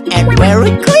and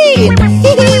very clean.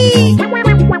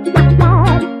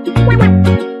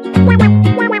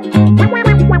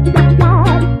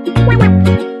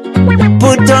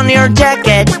 Put on your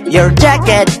jacket,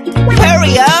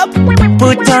 hurry up.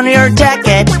 Put on your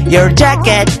jacket,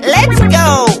 let's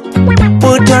go.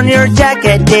 Put on your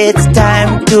jacket, it's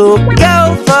time to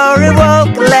go for a walk.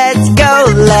 Let's go,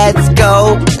 let's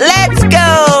go, let's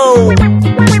go.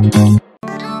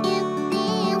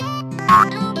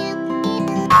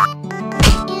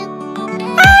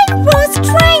 I was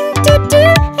trying to do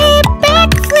a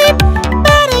backflip,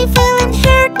 but I fell and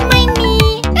hurt my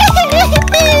knee.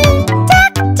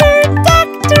 Doctor,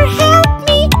 doctor, help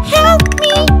me,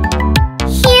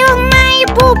 heal my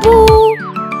boo-boo.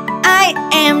 I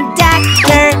am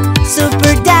doctor,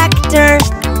 super doctor.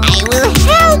 I will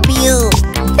help you.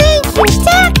 Thank you,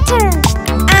 doctor.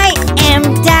 I am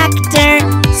doctor,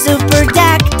 super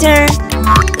doctor.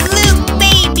 Look,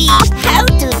 baby, how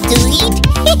to do it.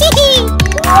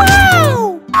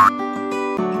 Wow!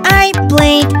 I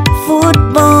played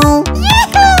football.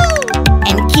 Yahoo!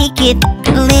 And kick it,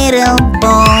 little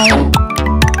ball.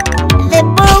 The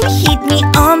ball hit me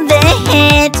on the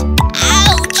head.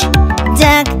 Ouch!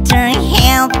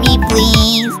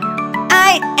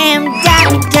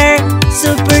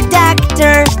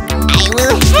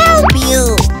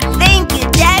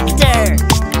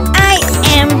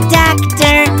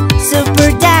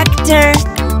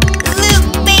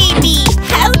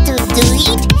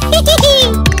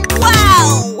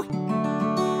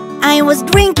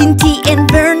 and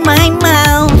burn my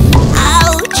mouth.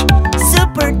 Ouch!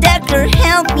 Super doctor,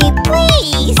 help me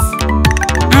please.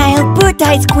 I'll put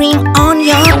ice cream on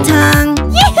your tongue.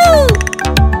 Yahoo!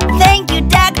 Thank you,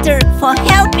 doctor, for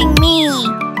helping me.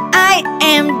 I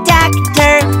am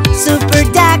doctor, super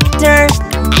doctor.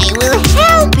 I will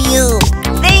help you.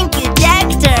 Thank you,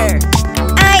 doctor.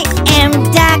 I am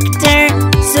doctor,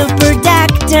 super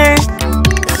doctor.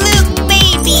 Look,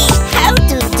 baby, how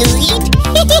to do it.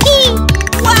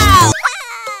 Wow!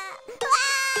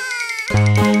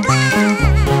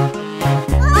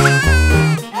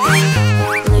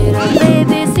 Little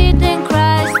baby sit and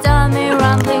cries, tummy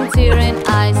rumbling, tearing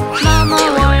eyes. Mama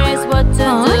worries what to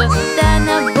do, then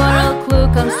a borrowed clue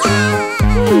comes true.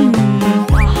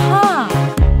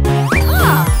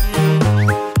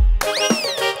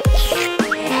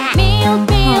 Milk,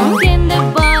 milk in the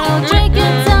bottle, drink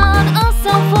it down,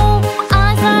 also full.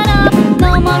 Eyes light up,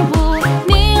 no more wool.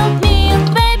 Milk, milk,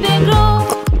 baby grow.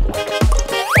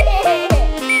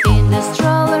 In the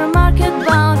stroller, market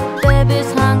bound,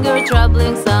 baby's hunger,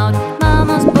 troubling sound.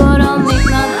 Mama's bottle, milk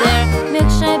not there.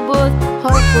 Milkshake booth,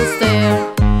 hopeful stare.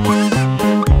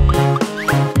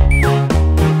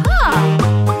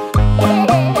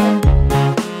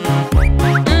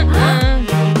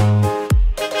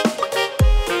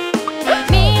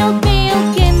 Milk,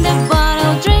 milk in the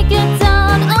bottle, drink it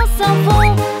down, also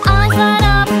full. Eyes light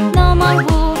up, no more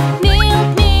wool. Milk,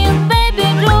 milk, baby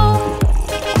grow.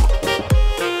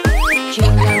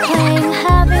 Children playing,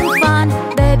 having fun.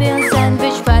 Baby and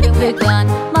sandwich fighting begun.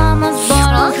 Mama's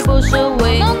bottle to push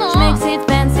away. She makes it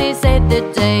fancy, save the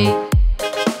day.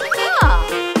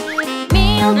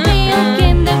 Milk, milk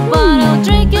in the bottle,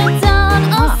 drink it down,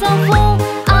 also full.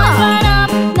 Eyes light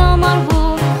up, no more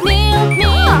wool. Milk,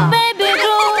 milk, baby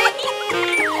grow.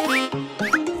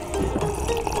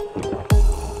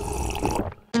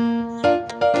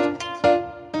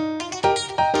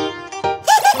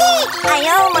 I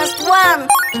almost won!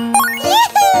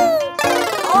 Yahoo!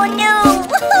 Oh no!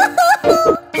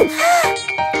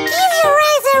 Give your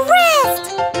eyes a rest!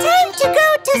 Time to go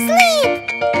to sleep!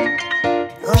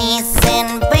 Listen,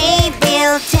 baby,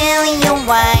 I'll tell you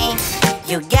why.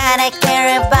 You gotta care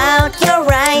about your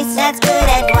eyes, that's good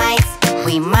advice.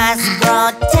 We must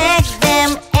protect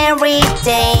them every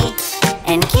day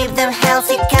and keep them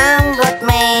healthy, come what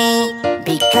may.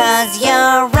 Because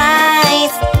your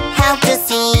eyes help to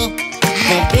see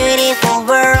the beautiful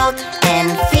world and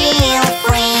feel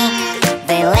free.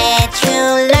 They let you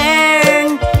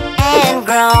learn and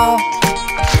grow.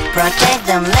 Protect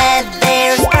them, let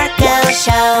their sparkle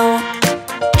show.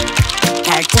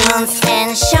 Cartoons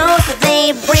and shows,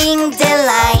 they bring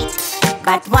delight,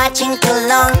 but watching too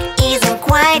long isn't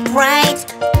quite right.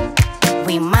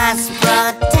 We must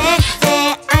protect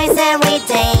their eyes every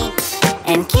day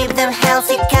and keep them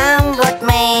healthy, come what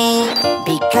may.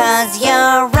 Because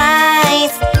your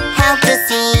eyes help to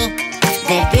see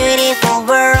the beautiful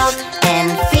world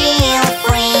and feel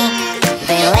free.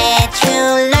 They let you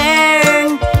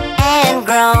learn and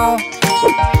grow.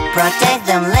 Protect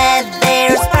them, let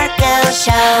their sparkle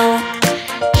show.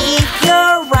 If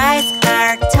your eyes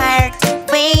are tired,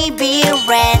 baby,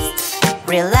 rest.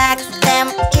 Relax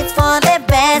them, it's for the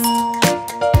best.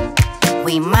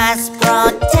 We must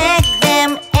protect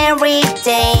them every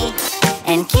day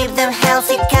and keep them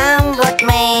healthy, come what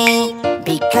may.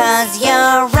 Because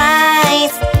your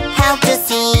eyes help to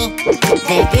see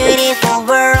the beautiful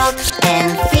world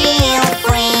and feel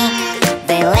free.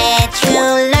 They let you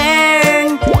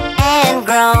learn and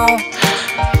grow.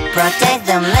 Protect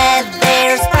them, let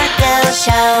their sparkle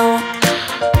show.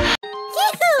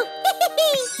 Yahoo!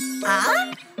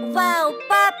 Huh? Wow,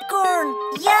 popcorn!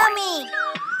 Yummy!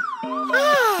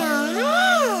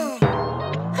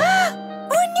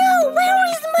 Oh no! Where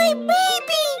is my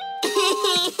baby?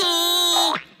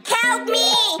 Help me!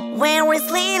 Where is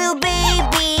little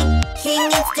baby? He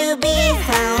needs to be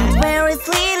found. Where is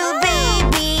little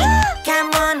baby?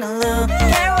 Come on, look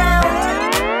around.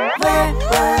 Where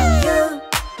are you,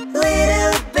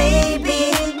 little baby?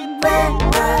 Where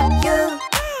are you,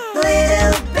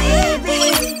 little baby?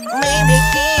 Maybe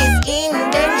he's in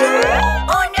danger.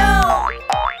 Oh no!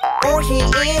 Or he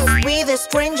is with a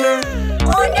stranger.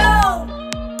 Oh no!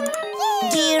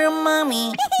 Dear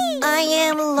mommy, I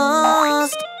am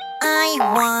lost. I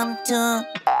want to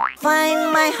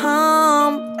find my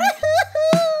home.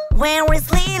 Where is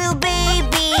little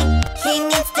baby? He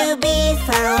needs to be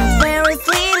found. Where is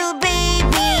little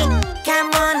baby?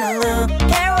 Come on, look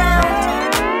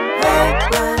around. Where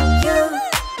are you,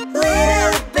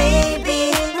 little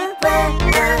baby? Where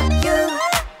are you,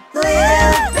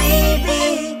 little baby?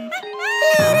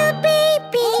 Little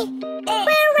baby,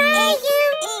 where are you?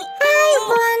 I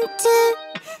want to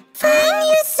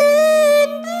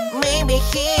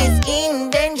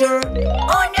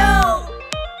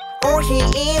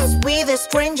is with a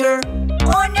stranger.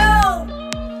 Oh no!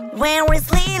 Where is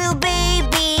little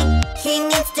baby? He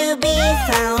needs to be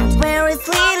found. Where is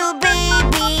little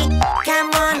baby?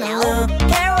 Come on, look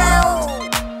around.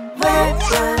 Where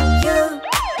are you,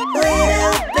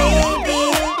 little baby?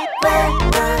 Where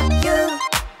are you,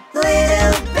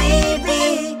 little baby?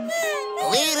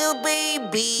 Little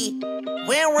baby,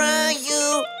 where are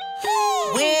you?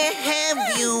 Where have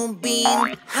you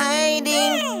been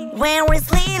hiding? Where is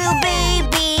little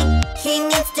baby? He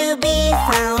needs to be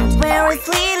found. Where is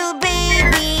little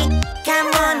baby? Come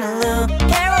on, look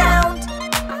around.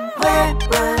 Where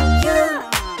are you,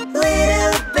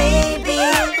 little baby?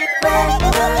 Where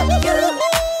are you,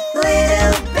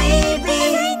 little baby?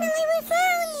 We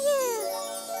found you.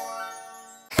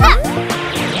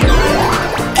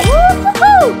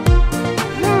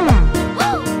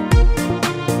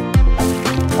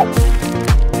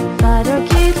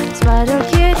 Spider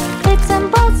kid, it's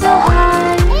about so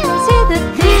high. See the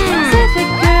Pacific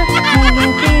girl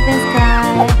hanging deep in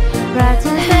sky.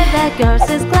 Brightens that girl's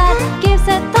is glad, gives a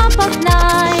top of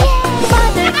nine.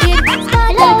 Spider kid,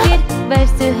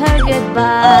 waves to her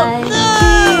goodbye.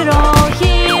 Hero,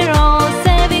 hero,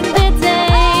 saving the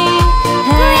day.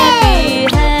 Happy,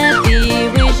 happy,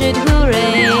 we should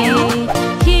hooray.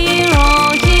 Hero,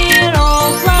 hero,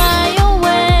 fly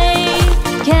away.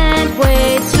 Can't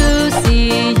wait to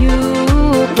see you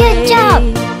play. Good job!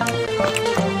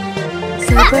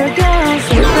 Supergirl,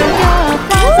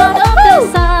 flies out of the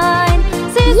sign.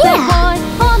 Sees the boy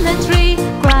on the tree,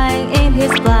 crying in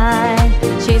his blind.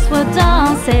 She swoops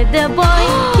down, save the boy,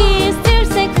 he is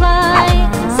tears and cry.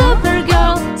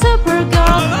 Supergirl,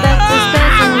 back to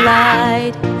space and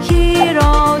light.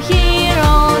 Hero,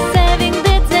 hero, saving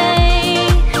the day.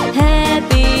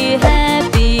 Happy,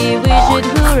 happy, we should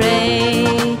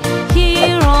hooray.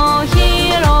 Hero,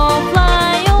 hero,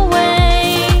 fly away.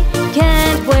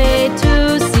 Can't wait to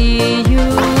see you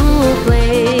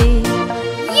play.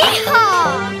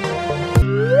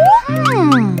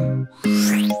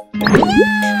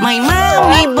 My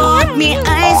mommy bought me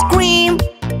ice cream.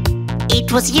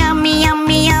 It was yummy,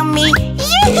 yummy, yummy.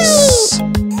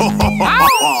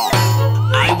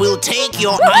 I will take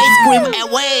your ice cream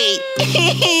away.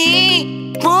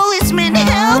 Policeman,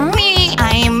 help me.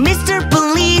 I am Mr.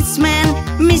 Policeman,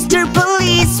 Mr.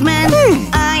 Policeman.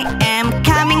 I am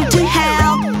coming to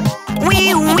help.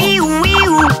 Wee, wee, wee.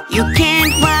 You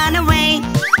can't run away.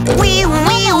 Wee,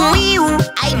 wee, wee.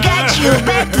 I got you,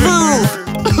 Batmove.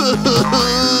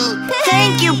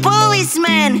 Thank you,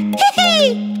 policeman.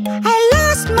 I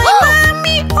lost my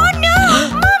mommy. Oh no,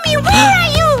 mommy, where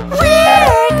are you? Where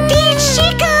did she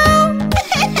go?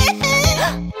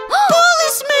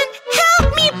 Policeman, help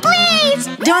me, please.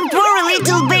 Don't worry,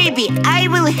 little baby. I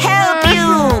will help you.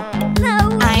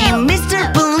 I am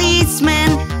Mr. Policeman,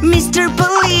 Mr.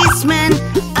 Policeman.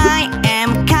 I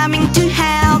am coming to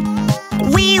help.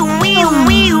 Wee, wee,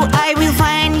 wee. I will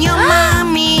find your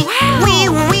mommy. Wee,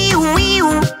 wee, wee.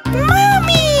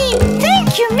 Mommy!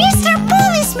 Thank you, Mr.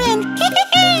 Policeman.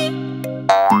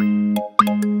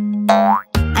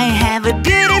 I have a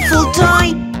beautiful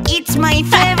toy. It's my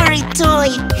favorite toy.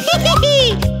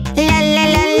 La la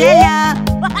la la la.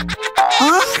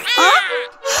 Huh?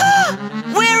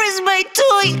 Where is my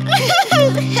toy?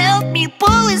 Help me,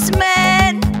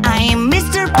 policeman. I am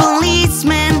Mr.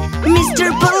 Policeman,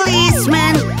 Mr.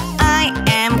 Policeman. I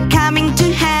am coming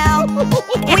to help.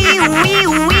 Wee, wee,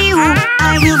 wee.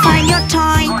 I will find your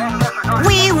toy.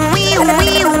 Wee, wee,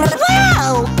 wee.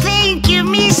 Wow! Thank you,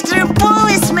 Mr.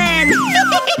 Policeman.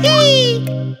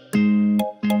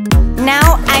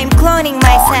 Now I'm cloning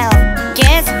myself.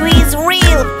 Guess who is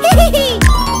real?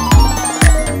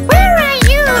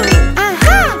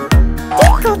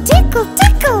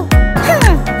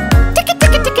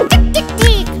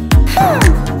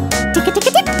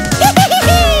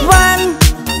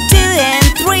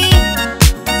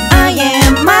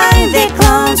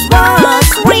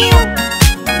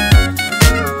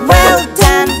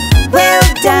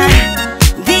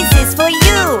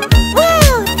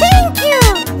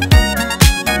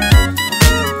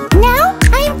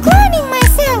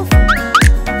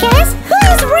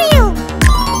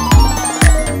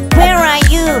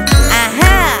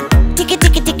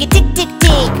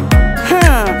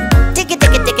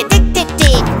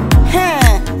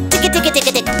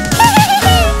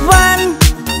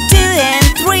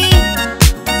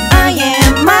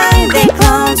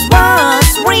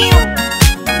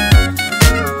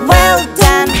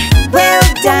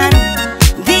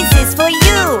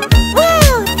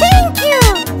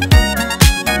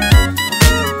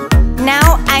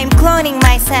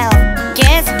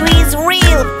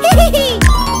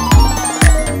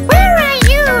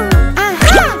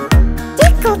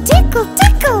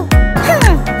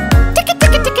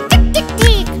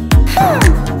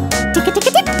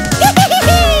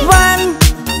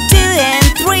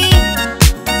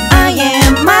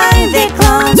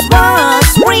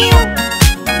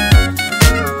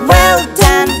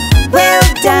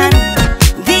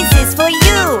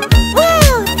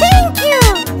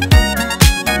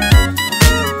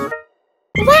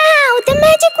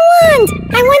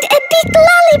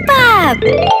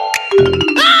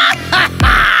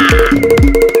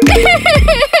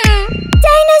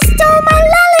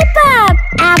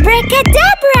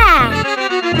 Abracadabra!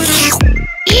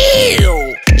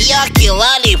 Ew! Yucky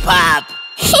lollipop!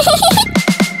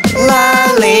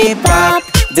 Lollipop,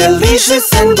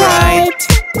 delicious and bright.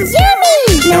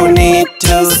 Yummy! No need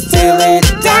to steal it,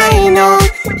 Dino.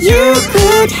 You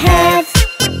could have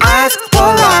asked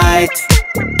polite.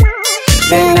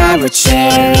 Then I would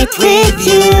share it with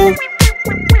you.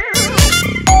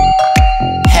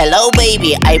 Hello,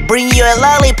 baby. I bring you a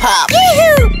lollipop.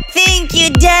 Yoo-hoo! Thank you,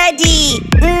 Daddy!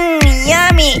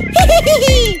 Yummy!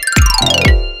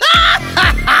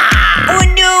 Oh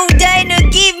no, Dino,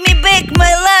 give me back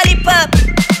my lollipop!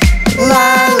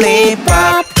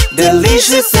 Lollipop,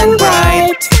 delicious and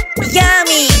bright.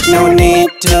 Yummy! No need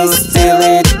to steal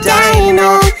it,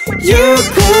 Dino. You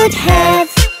could have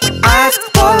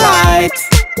asked polite.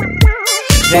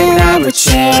 Then I would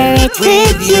share it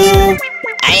with you.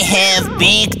 I have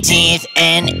big teeth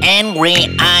and angry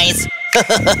eyes.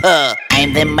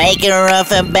 I'm the maker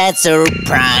of a bad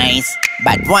surprise.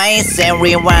 But why is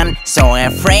everyone so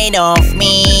afraid of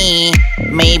me?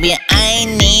 Maybe I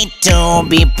need to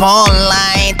be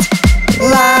polite.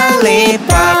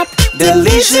 Lollipop,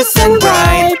 delicious and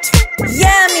bright.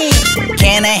 Yummy!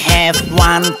 Can I have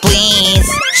one,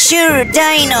 please? Sure,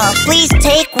 Dino, please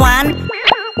take one.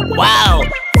 Wow,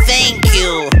 thank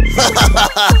you.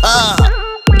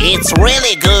 It's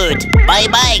really good.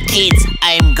 Bye-bye, kids.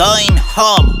 I'm going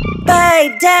home.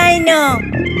 Bye, Dino!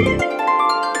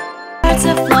 Hearts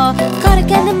of flow, cotton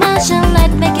candy mansion,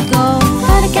 let's make it go.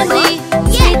 Cotton candy,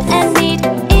 sweet and neat,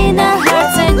 in our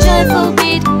hearts a joyful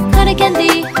beat. Cotton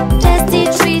candy, tasty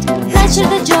treat, let's share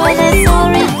the joy, let's all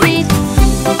repeat.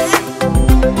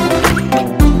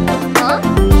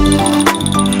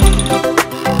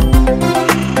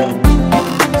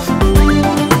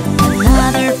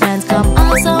 Another friends come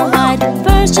on so wide,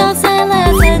 first chance and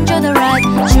let's enjoy the ride.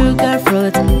 Sugar,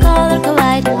 fruit, color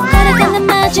collide, cotton candy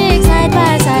magic side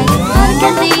by side. Cotton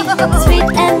candy, sweet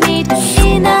and neat,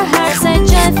 in our hearts a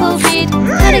joyful beat.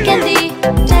 Cotton candy,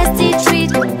 tasty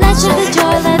treat, let's share the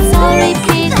joy, let's all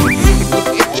repeat.